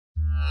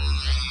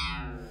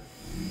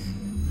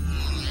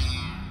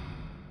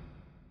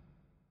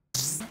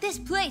This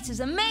place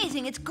is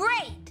amazing. It's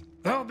great.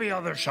 There'll be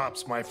other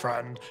shops, my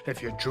friend.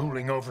 If you're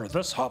drooling over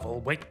this hovel,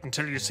 wait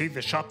until you see the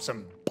shops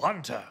in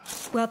Banta.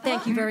 Well,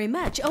 thank you very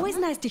much. Always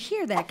nice to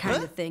hear that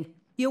kind of thing.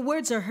 Your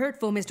words are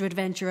hurtful, Mr.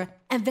 Adventurer,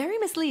 and very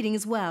misleading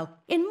as well.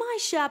 In my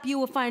shop, you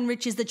will find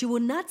riches that you will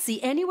not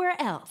see anywhere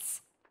else.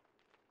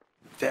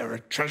 There are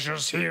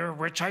treasures here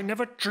which I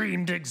never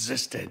dreamed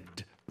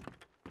existed.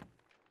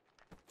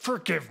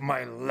 Forgive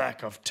my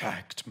lack of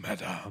tact,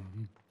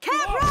 madame.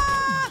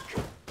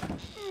 Cabrock!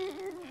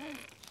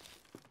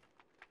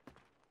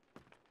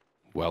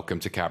 Welcome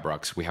to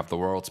Cabrock's. We have the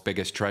world's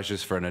biggest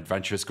treasures for an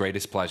adventurer's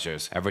greatest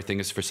pleasures. Everything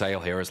is for sale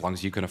here as long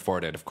as you can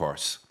afford it, of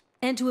course.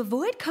 And to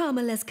avoid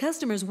comma-less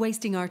customers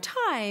wasting our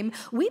time,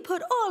 we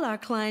put all our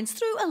clients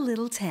through a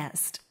little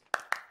test.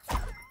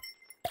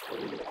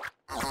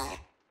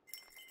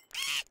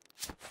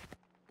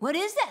 What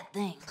is that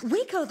thing?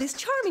 We call this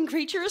charming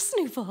creature a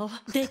snoofle.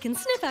 They can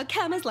sniff out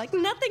commas like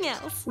nothing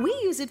else. We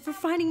use it for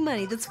finding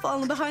money that's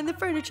fallen behind the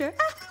furniture.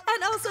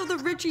 And also, the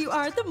richer you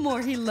are, the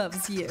more he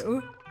loves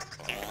you.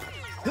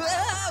 Oh.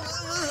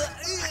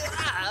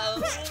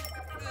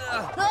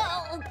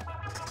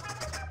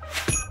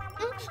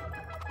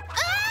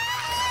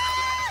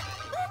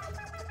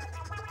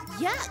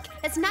 Yuck!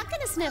 It's not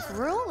gonna sniff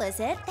rule, is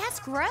it?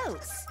 That's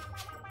gross.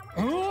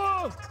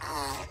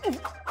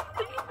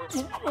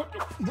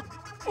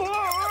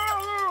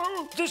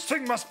 This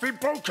thing must be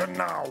broken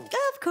now.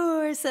 Of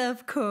course,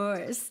 of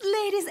course.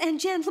 Ladies and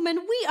gentlemen,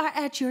 we are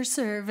at your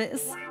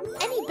service.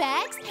 Any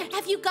bags?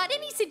 Have you got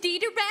any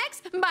sedator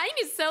bags? Mine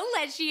is so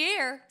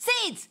leger.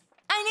 Seeds!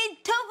 I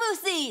need tofu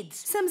seeds!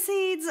 Some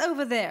seeds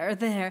over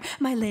there.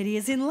 My lady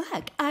is in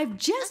luck. I've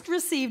just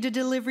received a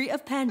delivery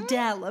of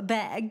Pandala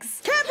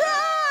bags.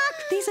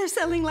 Cabrock! These are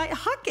selling like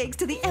hotcakes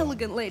to the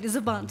elegant ladies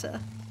of Banta.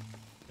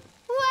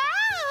 Wow!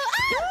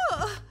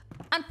 Oh.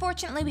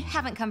 Unfortunately, we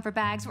haven't come for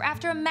bags. We're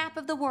after a map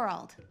of the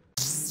world.